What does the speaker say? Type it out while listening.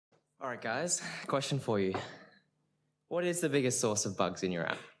All right, guys, question for you. What is the biggest source of bugs in your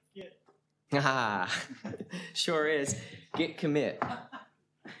app? Git. Ah, sure is. Git commit.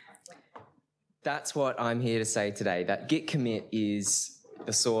 That's what I'm here to say today, that git commit is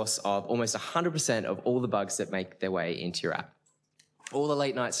the source of almost 100% of all the bugs that make their way into your app. All the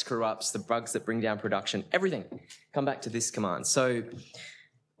late night screw-ups, the bugs that bring down production, everything come back to this command. So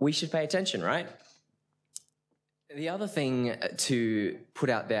we should pay attention, right? The other thing to put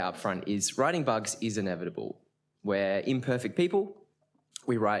out there up front is writing bugs is inevitable. We're imperfect people,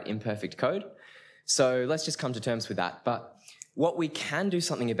 we write imperfect code. So let's just come to terms with that. But what we can do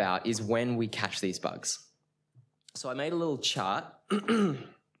something about is when we catch these bugs. So I made a little chart.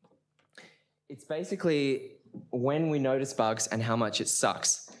 It's basically when we notice bugs and how much it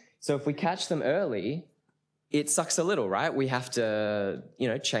sucks. So if we catch them early, it sucks a little, right? We have to,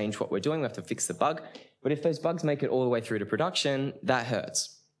 change what we're doing. We have to fix the bug. But if those bugs make it all the way through to production, that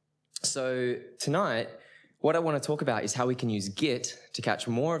hurts. So tonight, what I want to talk about is how we can use Git to catch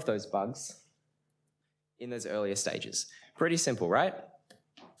more of those bugs in those earlier stages. Pretty simple, right?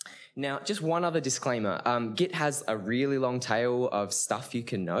 Now, just one other disclaimer. Git has a really long tail of stuff you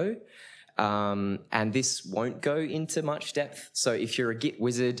can know, and this won't go into much depth. So if you're a Git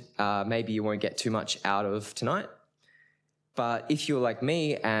wizard, maybe you won't get too much out of tonight. But if you're like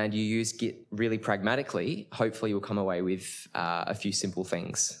me and you use Git really pragmatically, hopefully you'll come away with a few simple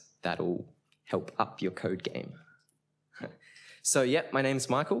things that'll help up your code game. So, yep, my name's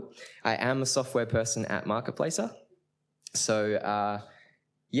Michael. I am a software person at Marketplacer. So,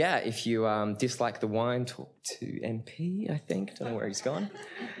 if you dislike the wine, talk to MP, I think. Don't know where he's gone.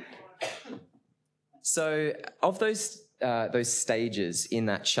 So, of those stages in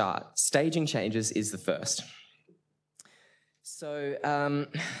that chart, staging changes is the first. So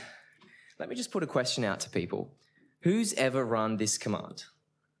let me just put a question out to people. Who's ever run this command?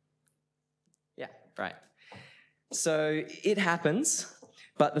 Yeah, right. So it happens,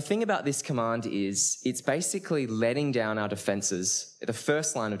 but the thing about this command is it's basically letting down our defenses, the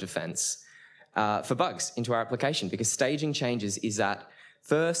first line of defense, for bugs into our application, because staging changes is that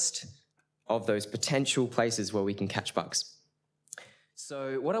first of those potential places where we can catch bugs.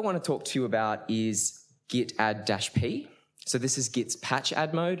 So what I want to talk to you about is git add-p. So this is Git's patch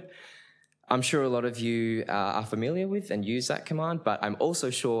add mode. I'm sure a lot of you are familiar with and use that command, but I'm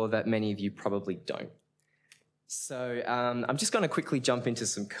also sure that many of you probably don't. So I'm just going to quickly jump into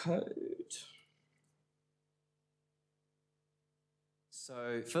some code.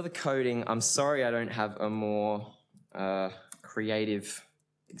 So for the coding, I'm sorry I don't have a more creative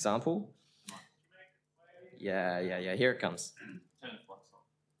example. Yeah, here it comes.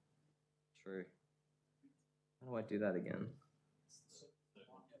 True. How do I do that again?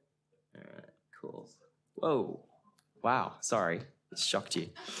 All right, cool. Whoa. Wow, sorry. It shocked you.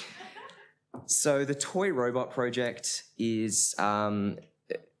 So the Toy Robot project is a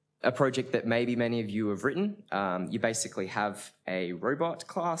project that maybe many of you have written. You basically have a robot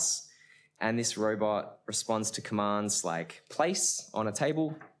class, and this robot responds to commands like place on a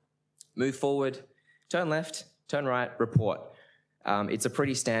table, move forward, turn left, turn right, report. It's a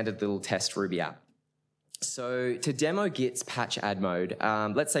pretty standard little test Ruby app. So to demo Git's patch add mode,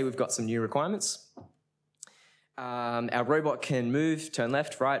 let's say we've got some new requirements. Our robot can move, turn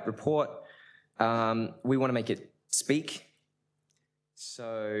left, right, report. We want to make it speak.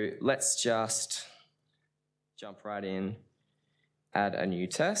 So let's just jump right in, add a new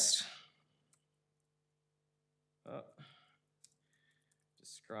test.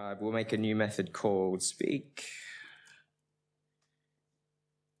 Describe, we'll make a new method called speak.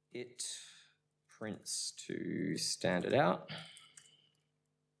 It prints to standard out.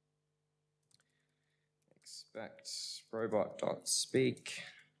 Expect robot.speak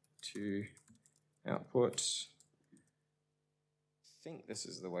to output. I think this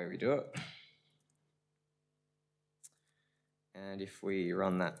is the way we do it. And if we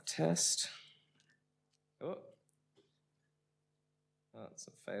run that test,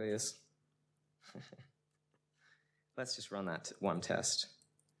 some failures. Let's just run that one test.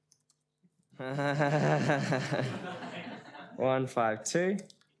 152.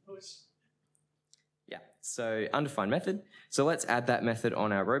 Yeah, so undefined method. So let's add that method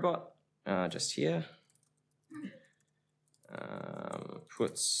on our robot, just here.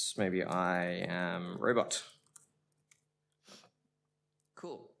 Puts maybe I am robot.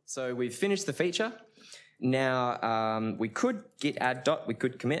 Cool. So we've finished the feature. Now we could git add dot, we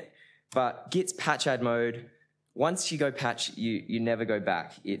could commit, but Git's patch add mode, once you go patch, you never go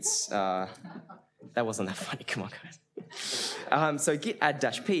back. It's That wasn't that funny, come on, guys. So git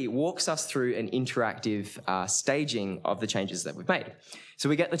add-p walks us through an interactive staging of the changes that we've made. So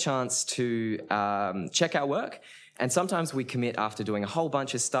we get the chance to check our work, and sometimes we commit after doing a whole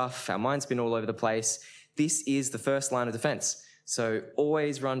bunch of stuff. Our mind's been all over the place. This is the first line of defense. So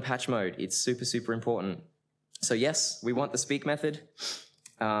always run patch mode. It's super, super important. So yes, we want the speak method.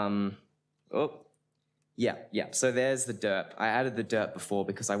 So there's the derp. I added the derp before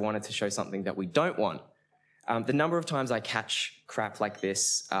because I wanted to show something that we don't want. The number of times I catch crap like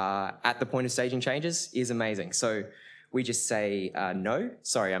this at the point of staging changes is amazing. So we just say no.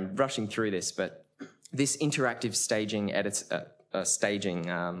 Sorry, I'm rushing through this, but this interactive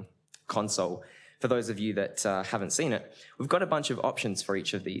staging console, for those of you that haven't seen it, we've got a bunch of options for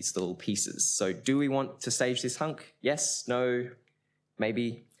each of these little pieces. So do we want to stage this hunk? Yes, no,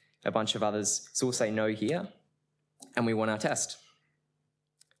 maybe, a bunch of others. So we'll say no here, and we want our test.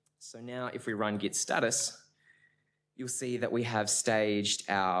 So now if we run git status, you'll see that we have staged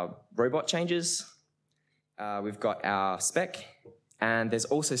our robot changes. We've got our spec, and there's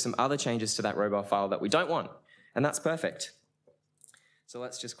also some other changes to that robot file that we don't want, and that's perfect. So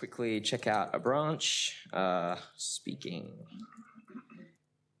let's just quickly check out a branch. Speaking.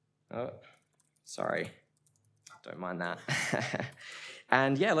 Oh, sorry. Don't mind that.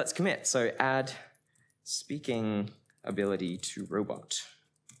 And yeah, let's commit. So add speaking ability to robot.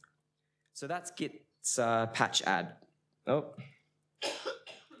 So that's git's patch add. Oh.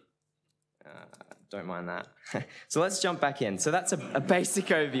 Don't mind that. So let's jump back in. So that's a basic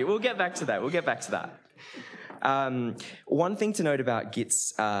overview. We'll get back to that. One thing to note about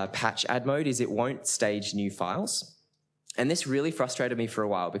git's patch add mode is it won't stage new files. And this really frustrated me for a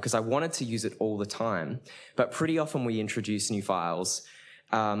while because I wanted to use it all the time, but pretty often we introduce new files.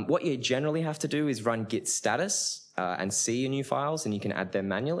 What you generally have to do is run git status and see your new files, and you can add them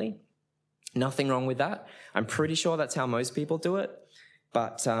manually. Nothing wrong with that. I'm pretty sure that's how most people do it.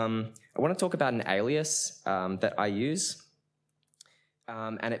 But I want to talk about an alias that I use.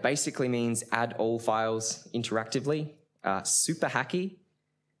 And it basically means add all files interactively. Super hacky,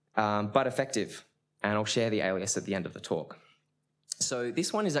 but effective. And I'll share the alias at the end of the talk. So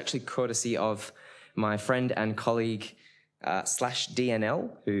this one is actually courtesy of my friend and colleague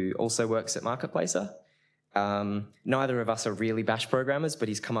 /DNL, who also works at Marketplacer. Neither of us are really Bash programmers, but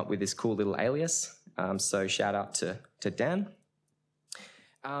he's come up with this cool little alias. So shout out to Dan.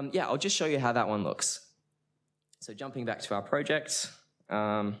 Yeah, I'll just show you how that one looks. So jumping back to our project,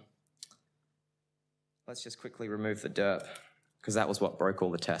 let's just quickly remove the derp, because that was what broke all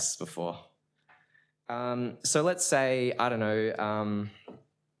the tests before. So let's say, I don't know,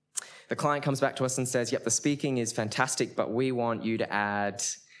 the client comes back to us and says, yep, the speaking is fantastic, but we want you to add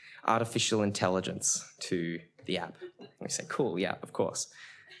artificial intelligence to the app. And we say, cool, yeah, of course.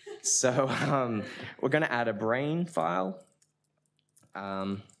 So we're going to add a brain file,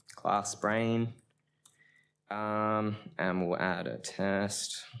 class brain, and we'll add a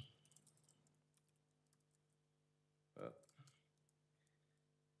test.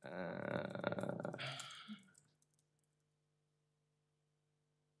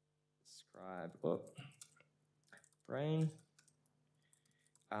 Describe brain.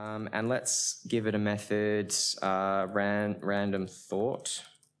 And let's give it a method, random thought.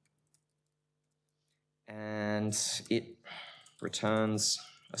 And it returns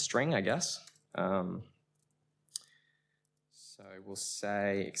a string, I guess. So we'll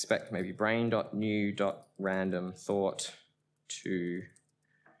say expect maybe brain.new.random thought to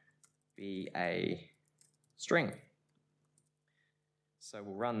be a string. So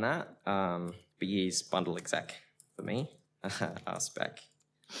we'll run that. B is bundle exec for me. Our spec.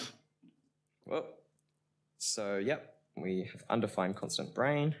 Whoa. So yep, we have undefined constant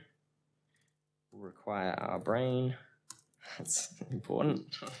brain. We'll require our brain. That's important.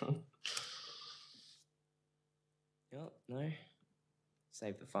 Yep, no.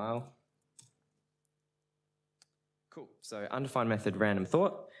 Save the file. Cool. So undefined method random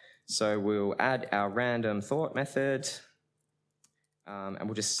thought. So we'll add our random thought method, and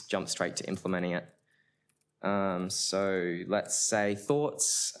we'll just jump straight to implementing it. So let's say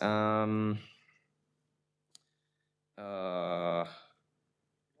thoughts.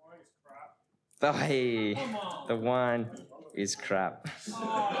 Hey, the wine is crap.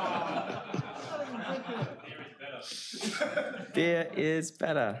 Beer is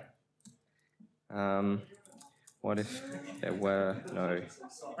better. What if there were no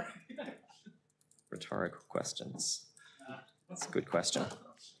rhetorical questions? That's a good question.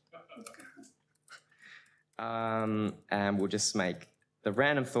 And we'll just make the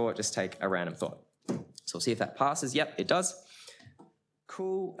random thought, just take a random thought. So we'll see if that passes. Yep, it does.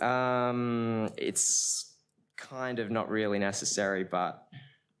 Cool. It's kind of not really necessary, but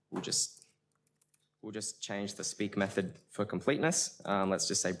we'll just change the speak method for completeness. Let's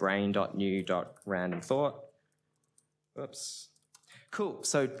just say brain.new.random thought. Oops. Cool.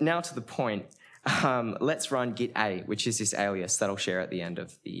 So now to the point. Let's run git a, which is this alias that I'll share at the end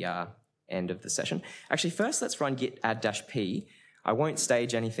of the session. Actually, first let's run git add-p. I won't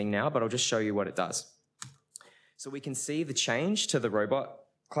stage anything now, but I'll just show you what it does. So we can see the change to the robot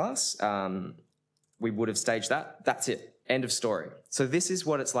class. We would have staged that. That's it. End of story. So this is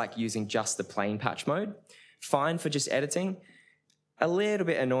what it's like using just the plain patch mode. Fine for just editing. A little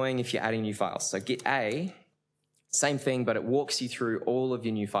bit annoying if you're adding new files. So git a, same thing, but it walks you through all of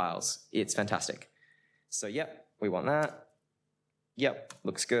your new files. It's fantastic. So yep, we want that. Yep,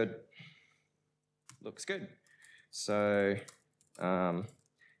 looks good. Looks good. So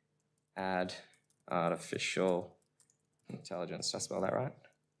add artificial intelligence, did I spell that right?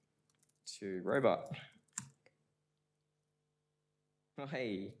 To robot. Oh,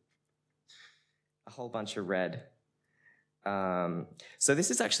 hey, a whole bunch of red. So this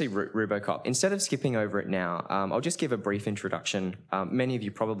is actually Rubocop. Instead of skipping over it now, I'll just give a brief introduction. Many of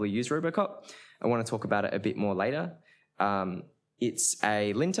you probably use Rubocop. I want to talk about it a bit more later. It's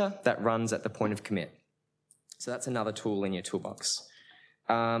a linter that runs at the point of commit. So that's another tool in your toolbox.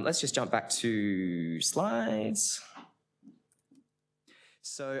 Let's just jump back to slides.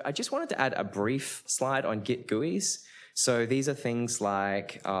 So I just wanted to add a brief slide on Git GUIs. So these are things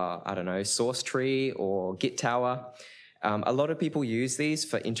like, I don't know, source tree or Git tower. A lot of people use these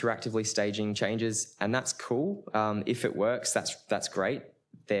for interactively staging changes, and that's cool. If it works, that's great.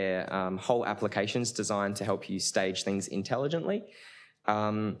 They're whole applications designed to help you stage things intelligently.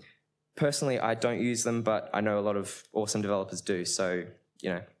 Personally, I don't use them, but I know a lot of awesome developers do, so, you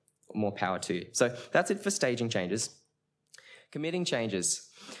know, more power to you. So that's it for staging changes. Committing changes.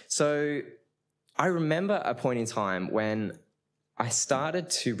 So I remember a point in time when I started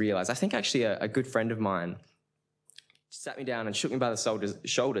to realize, I think actually a good friend of mine sat me down and shook me by the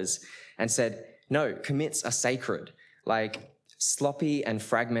shoulders and said, no, commits are sacred. Like sloppy and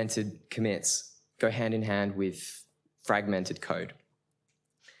fragmented commits go hand in hand with fragmented code.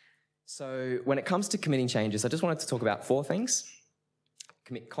 So when it comes to committing changes, I just wanted to talk about 4 things.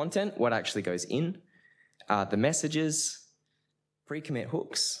 Commit content, what actually goes in, the messages, pre-commit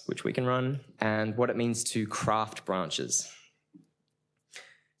hooks, which we can run, and what it means to craft branches.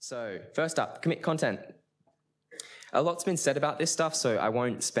 So first up, commit content. A lot's been said about this stuff, so I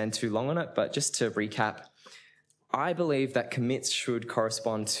won't spend too long on it, but just to recap, I believe that commits should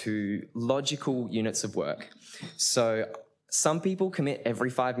correspond to logical units of work. So some people commit every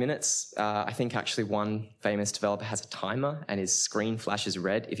 5 minutes. I think actually one famous developer has a timer and his screen flashes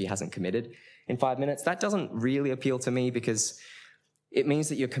red if he hasn't committed in 5 minutes. That doesn't really appeal to me because it means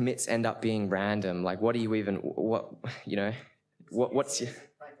that your commits end up being random. Like, what do you even, what's your...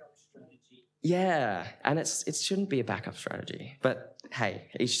 Yeah, and it shouldn't be a backup strategy. But hey,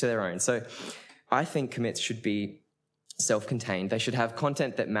 each to their own. So I think commits should be self-contained. They should have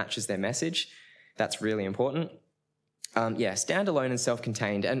content that matches their message. That's really important. Yeah, standalone and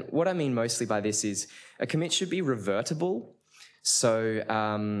self-contained. And what I mean mostly by this is a commit should be revertible.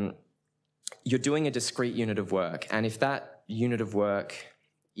 So you're doing a discrete unit of work. And if that unit of work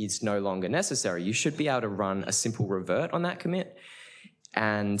is no longer necessary, you should be able to run a simple revert on that commit.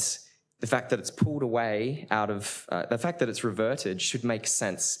 And the fact that it's pulled away out of, the fact that it's reverted should make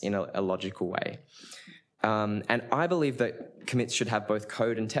sense in a logical way. And I believe that commits should have both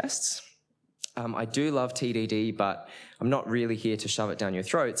code and tests. I do love TDD, but I'm not really here to shove it down your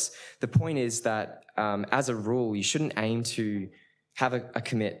throats. The point is that as a rule, you shouldn't aim to have a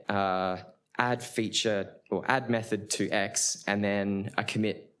commit, add feature or add method to X, and then a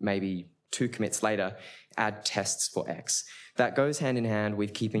commit maybe 2 commits later, add tests for X. That goes hand in hand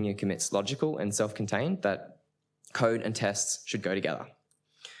with keeping your commits logical and self-contained, that code and tests should go together.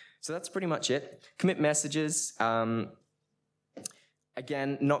 So that's pretty much it. Commit messages.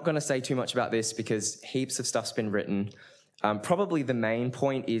 Again, not going to say too much about this because heaps of stuff's been written. Probably the main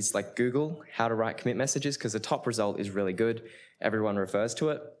point is like Google how to write commit messages because the top result is really good. Everyone refers to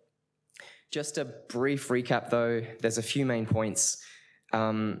it. Just a brief recap though, there's a few main points.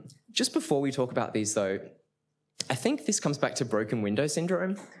 Just before we talk about these though, I think this comes back to broken window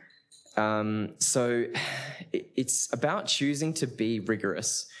syndrome. So it's about choosing to be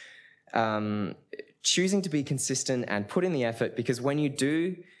rigorous, choosing to be consistent and put in the effort, because when you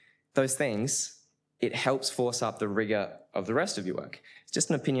do those things, it helps force up the rigor of the rest of your work. It's just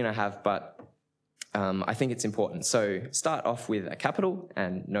an opinion I have, but I think it's important. So start off with a capital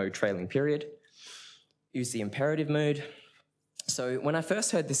and no trailing period. Use the imperative mood. So when I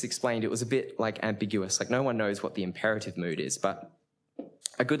first heard this explained, it was a bit like ambiguous, like no one knows what the imperative mood is, but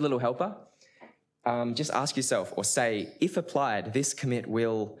a good little helper, just ask yourself or say, if applied, this commit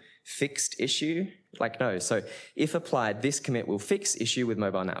will fixed issue, like no. So if applied, this commit will fix issue with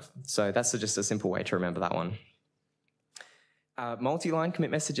mobile nav. So that's just a simple way to remember that one. Multi-line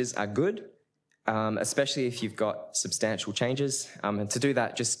commit messages are good, especially if you've got substantial changes. And to do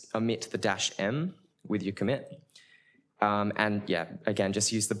that, just omit the -m with your commit. And yeah, again,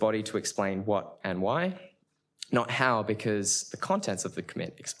 just use the body to explain what and why, not how, because the contents of the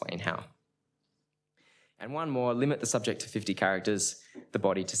commit explain how. And one more, limit the subject to 50 characters, the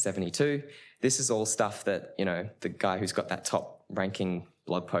body to 72. This is all stuff that, you know, the guy who's got that top ranking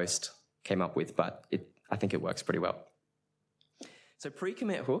blog post came up with, but I think it works pretty well. So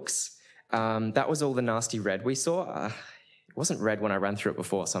pre-commit hooks, that was all the nasty red we saw. It wasn't red when I ran through it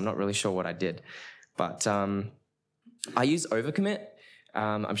before, so I'm not really sure what I did. But I use overcommit.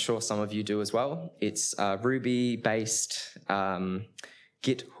 I'm sure some of you do as well. It's a Ruby-based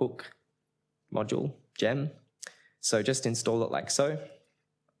Git hook module, gem. So just install it like so.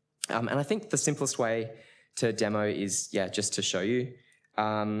 And I think the simplest way to demo is, yeah, just to show you.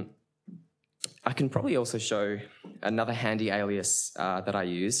 I can probably also show another handy alias that I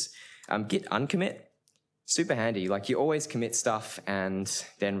use. Git uncommit, super handy. Like you always commit stuff and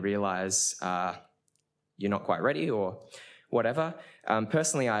then realize you're not quite ready or whatever.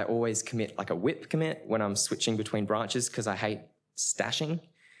 Personally, I always commit like a whip commit when I'm switching between branches because I hate stashing.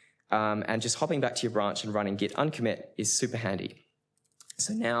 And just hopping back to your branch and running git uncommit is super handy.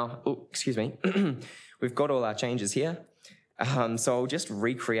 So now, oh, excuse me, we've got all our changes here. So I'll just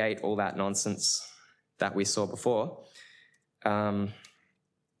recreate all that nonsense that we saw before.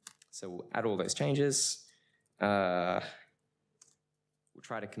 So we'll add all those changes. We'll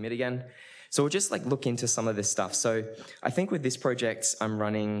try to commit again. So we'll just like look into some of this stuff. So I think with this project, I'm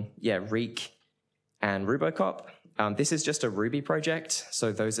running, yeah, Reek and Rubocop. This is just a Ruby project,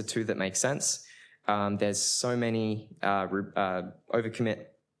 so those are two that make sense. There's so many overcommit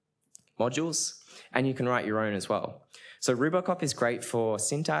modules, and you can write your own as well. So Rubocop is great for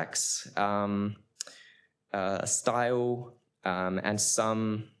syntax, style, and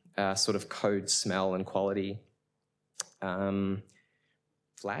some sort of code smell and quality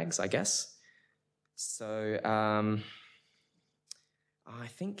flags, I guess. So I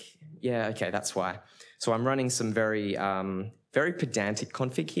think, yeah, okay, that's why. So I'm running some very pedantic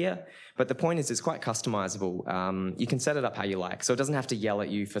config here, but the point is it's quite customizable. You can set it up how you like, so it doesn't have to yell at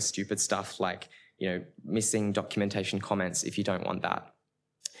you for stupid stuff like, you know, missing documentation comments if you don't want that.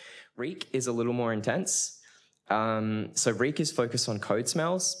 Reek is a little more intense. So Reek is focused on code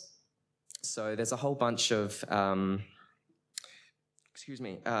smells. So there's a whole bunch of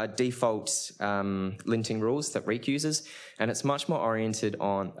default linting rules that Reek uses, and it's much more oriented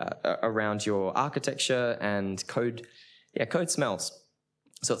on around your architecture and code smells.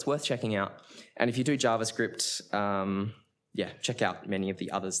 So it's worth checking out. And if you do JavaScript, yeah, check out many of the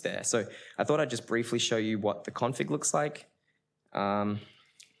others there. So I thought I'd just briefly show you what the config looks like. So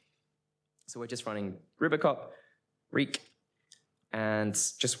we're just running Rubocop, Reek, and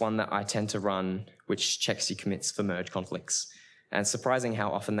just one that I tend to run, which checks your commits for merge conflicts. And surprising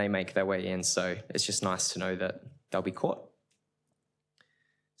how often they make their way in, so it's just nice to know that they'll be caught.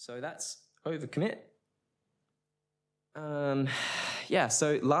 So that's overcommit. Yeah,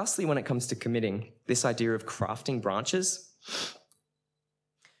 so lastly, when it comes to committing, this idea of crafting branches.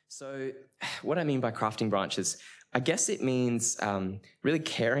 So what I mean by crafting branches, I guess it means really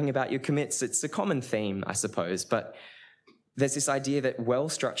caring about your commits. It's a common theme, I suppose, but there's this idea that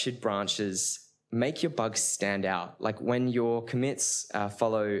well-structured branches make your bugs stand out. Like when your commits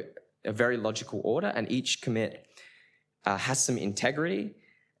follow a very logical order and each commit has some integrity,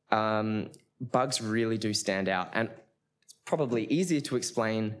 bugs really do stand out. And it's probably easier to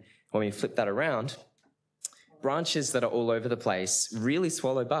explain when we flip that around. Branches that are all over the place really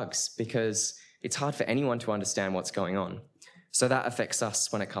swallow bugs because it's hard for anyone to understand what's going on. So that affects us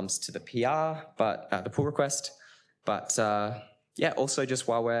when it comes to the PR, but the pull request. But yeah, also just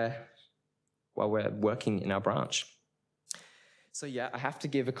while we're working in our branch. So yeah, I have to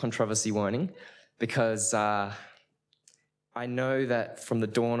give a controversy warning because I know that from the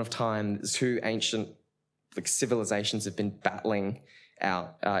dawn of time, two ancient civilizations have been battling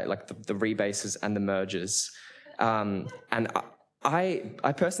out, like the rebases and the mergers. And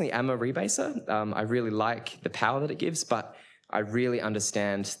I personally am a rebaser. I really like the power that it gives, but I really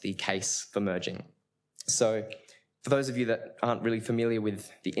understand the case for merging. So for those of you that aren't really familiar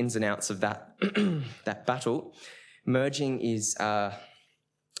with the ins and outs of that, that battle, merging is a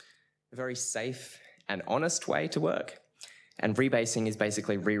very safe and honest way to work. And rebasing is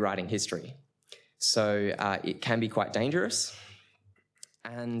basically rewriting history. So it can be quite dangerous.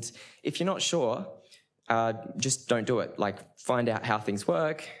 And if you're not sure, just don't do it. Like, find out how things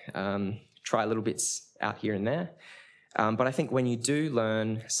work, try little bits out here and there. But I think when you do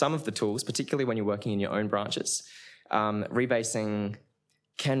learn some of the tools, particularly when you're working in your own branches, rebasing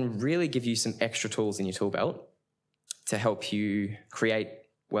can really give you some extra tools in your tool belt to help you create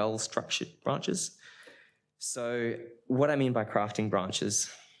well-structured branches. So what I mean by crafting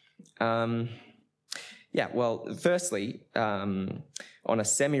branches, yeah, well, firstly, on a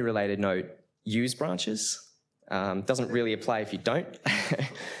semi-related note, use branches. Doesn't really apply if you don't.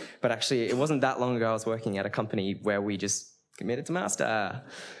 But actually, it wasn't that long ago I was working at a company where we just committed to master.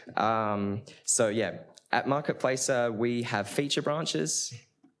 So yeah, at Marketplace, we have feature branches,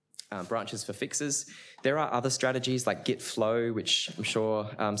 branches for fixes. There are other strategies like Git flow, which I'm sure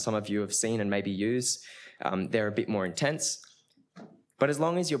some of you have seen and maybe use. They're a bit more intense. But as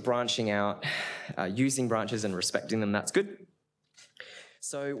long as you're branching out, using branches and respecting them, that's good.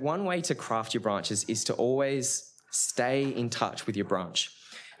 So one way to craft your branches is to always stay in touch with your branch.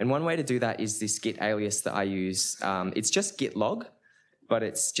 And one way to do that is this Git alias that I use. It's just Git log, but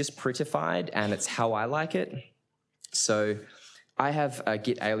it's just prettified and it's how I like it. So I have a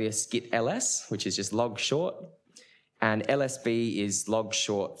Git alias Git ls, which is just log short, and lsb is log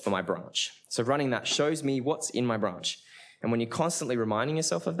short for my branch. So running that shows me what's in my branch. And when you're constantly reminding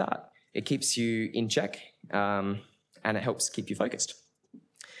yourself of that, it keeps you in check and it helps keep you focused.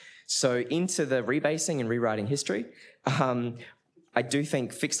 So into the rebasing and rewriting history, I do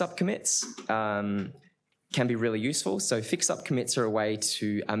think fix-up commits can be really useful. So fix-up commits are a way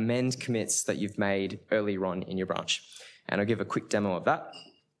to amend commits that you've made earlier on in your branch. And I'll give a quick demo of that.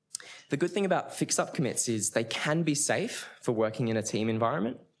 The good thing about fix-up commits is they can be safe for working in a team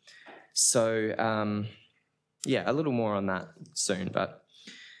environment. So yeah, a little more on that soon, but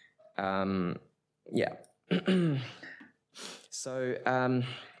yeah. So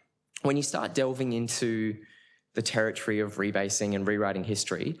when you start delving into the territory of rebasing and rewriting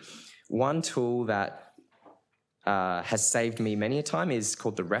history, one tool that has saved me many a time is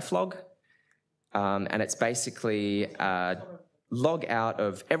called the ref log. And it's basically a log out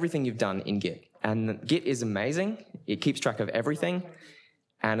of everything you've done in Git. And Git is amazing. It keeps track of everything.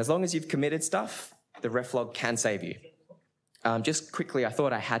 And as long as you've committed stuff, the ref log can save you. Just quickly, I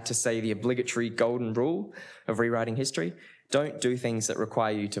thought I had to say the obligatory golden rule of rewriting history. Don't do things that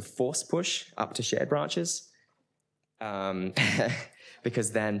require you to force push up to shared branches.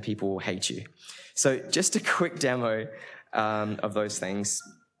 Because then people will hate you. So just a quick demo of those things.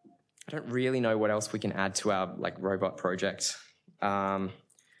 I don't really know what else we can add to our robot project.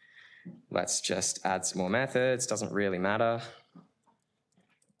 Let's just add some more methods. Doesn't really matter.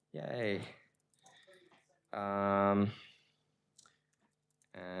 Yay. And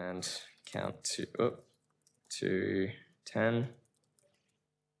count to 10.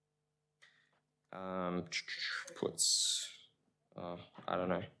 Puts, I don't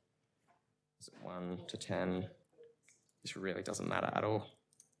know, is it 1 to 10? This really doesn't matter at all.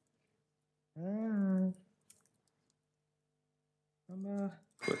 Number,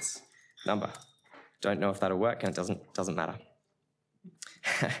 puts, number. Don't know if that'll work, and it doesn't matter.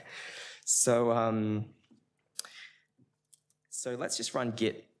 So let's just run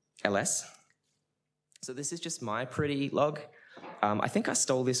git ls. So this is just my pretty log. I think I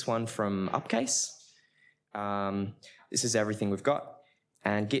stole this one from Upcase. This is everything we've got.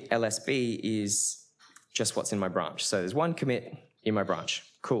 And git lsb is just what's in my branch. So there's one commit in my branch.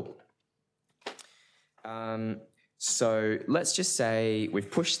 Cool. So let's just say we've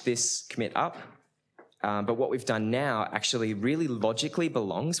pushed this commit up, but what we've done now actually really logically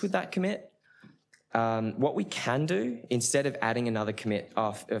belongs with that commit. What we can do, instead of adding another commit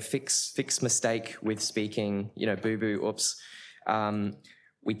of a fix mistake with speaking, boo-boo, oops,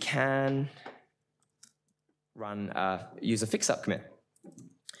 we can use a fix-up commit.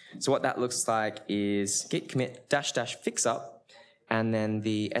 So what that looks like is git commit -- fix-up, and then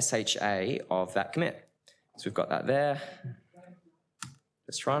the SHA of that commit. So we've got that there.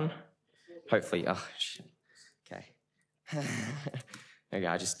 Let's run. Hopefully, oh, shit. Okay. Okay,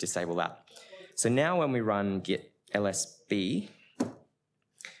 I just disable that. So now when we run git lsb,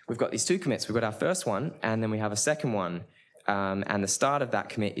 we've got these two commits. We've got our first one, and then we have a second one. And the start of that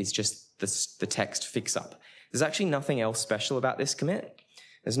commit is just the text fix up. There's actually nothing else special about this commit.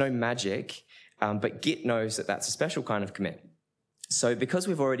 There's no magic, but Git knows that that's a special kind of commit. So because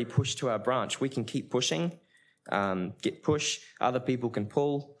we've already pushed to our branch, we can keep pushing, git push, other people can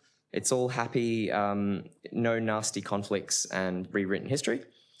pull. It's all happy, no nasty conflicts and rewritten history.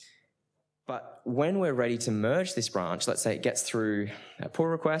 But when we're ready to merge this branch, let's say it gets through a pull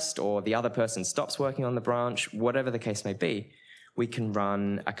request or the other person stops working on the branch, whatever the case may be, we can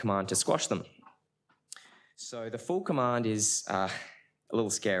run a command to squash them. So the full command is a little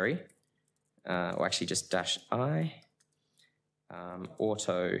scary, or actually just -i,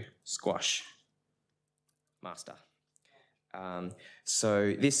 auto squash master.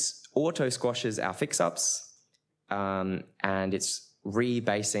 So this auto squashes our fix-ups, and it's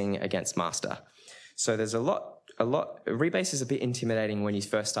rebasing against master. So there's a lot, rebase is a bit intimidating when you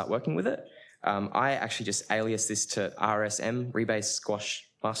first start working with it. I actually just alias this to RSM, rebase squash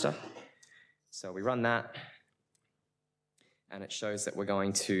master. So we run that, and it shows that we're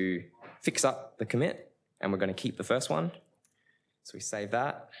going to fix up the commit, and we're going to keep the first one. So we save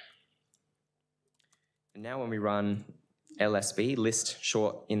that. And now when we run LSB, list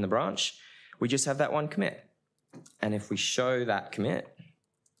short in the branch, we just have that one commit. And if we show that commit,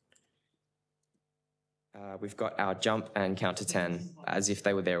 we've got our jump and count to 10 as if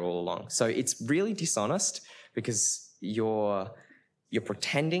they were there all along. So it's really dishonest because you're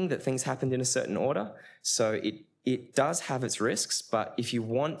pretending that things happened in a certain order. So it does have its risks, but if you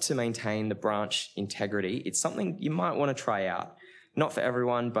want to maintain the branch integrity, it's something you might want to try out. Not for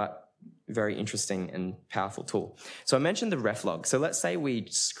everyone, but very interesting and powerful tool. So I mentioned the ref log. So let's say we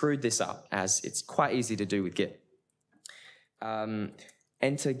screwed this up, as it's quite easy to do with Git.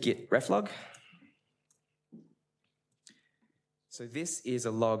 Enter git ref log. So this is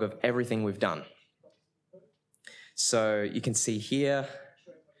a log of everything we've done. So you can see here,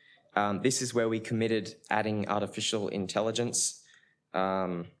 this is where we committed adding artificial intelligence,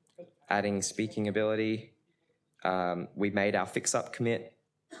 adding speaking ability. We made our fix-up commit.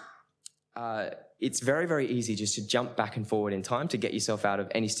 It's very, very easy just to jump back and forward in time to get yourself out of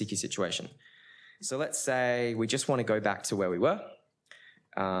any sticky situation. So let's say we just want to go back to where we were.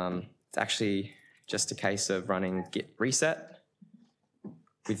 It's actually just a case of running git reset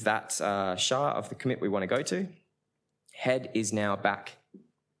with that SHA of the commit we want to go to. Head is now back,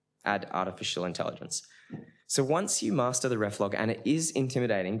 add artificial intelligence. So once you master the ref log, and it is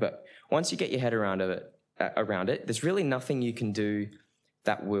intimidating, but once you get your head around it, there's really nothing you can do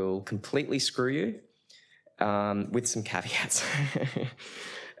that will completely screw you, with some caveats.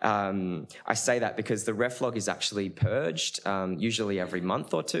 I say that because the ref log is actually purged, usually every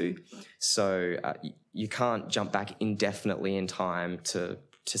month or two. So you can't jump back indefinitely in time to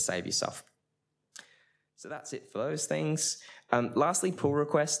save yourself. So that's it for those things. Lastly, pull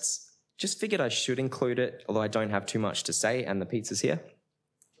requests. Just figured I should include it, although I don't have too much to say, and the pizza's here.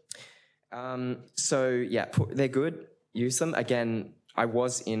 So yeah, they're good. Use them. Again, I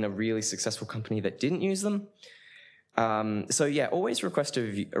was in a really successful company that didn't use them. So yeah, always request a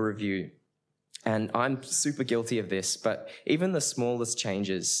review. And I'm super guilty of this, but even the smallest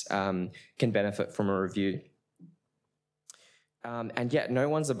changes can benefit from a review. And yet, no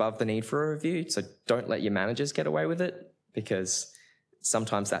one's above the need for a review, so don't let your managers get away with it, because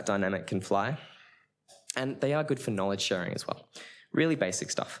sometimes that dynamic can fly. And they are good for knowledge sharing as well. Really basic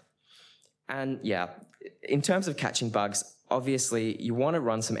stuff. And yeah, in terms of catching bugs, obviously you want to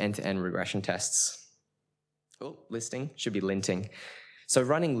run some end-to-end regression tests. Oh, listing should be linting. So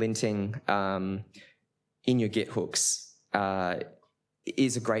running linting in your Git hooks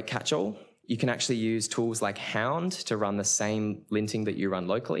is a great catch-all. You can actually use tools like Hound to run the same linting that you run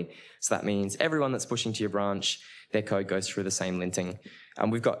locally. So that means everyone that's pushing to your branch, their code goes through the same linting.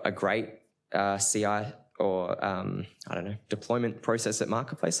 We've got a great CI or, I don't know, deployment process at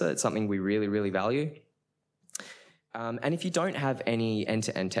Marketplacer. It's something we really, really value. And if you don't have any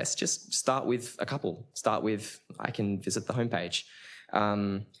end-to-end tests, just start with a couple. Start with, I can visit the homepage.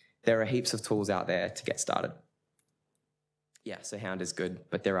 There are heaps of tools out there to get started. Yeah, so Hound is good,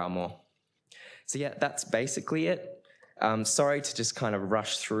 but there are more. So yeah, that's basically it. Sorry to just kind of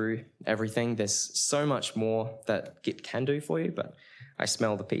rush through everything. There's so much more that Git can do for you, but I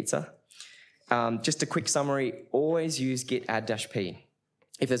smell the pizza. Just a quick summary, always use git add-p.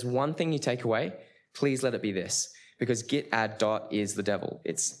 If there's one thing you take away, please let it be this, because git add dot is the devil.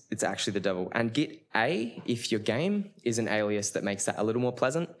 It's actually the devil. And git a, if your game, is an alias that makes that a little more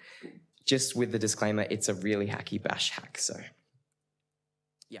pleasant. Just with the disclaimer, it's a really hacky bash hack. So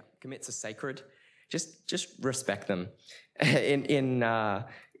yeah, commits are sacred. Just respect them in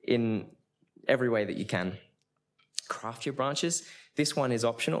every way that you can. Craft your branches. This one is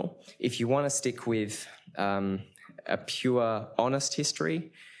optional. If you want to stick with a pure, honest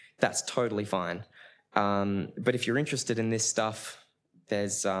history, that's totally fine. But if you're interested in this stuff,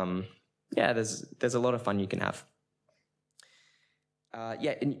 there's a lot of fun you can have.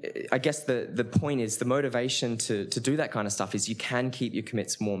 And I guess the point is, the motivation to do that kind of stuff is you can keep your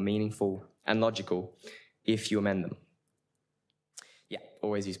commits more meaningful and logical if you amend them. Yeah,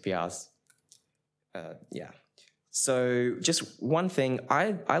 always use PRs. Yeah. So just one thing,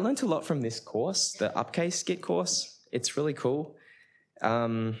 I learned a lot from this course, the Upcase Git course. It's really cool.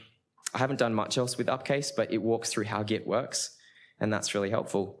 I haven't done much else with Upcase, but it walks through how Git works, and that's really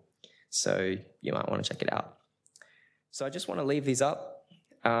helpful. So you might want to check it out. So I just want to leave these up.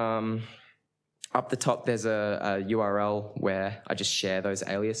 Up the top, there's a URL where I just share those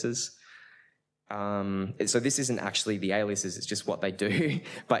aliases. So this isn't actually the aliases, it's just what they do.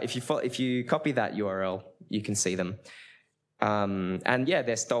 But if you copy that URL, you can see them. And yeah,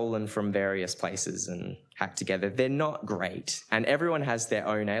 they're stolen from various places and hacked together. They're not great. And everyone has their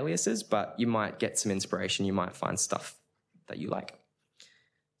own aliases, but you might get some inspiration. You might find stuff that you like.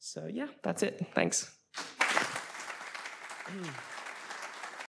 So yeah, that's it. Thanks.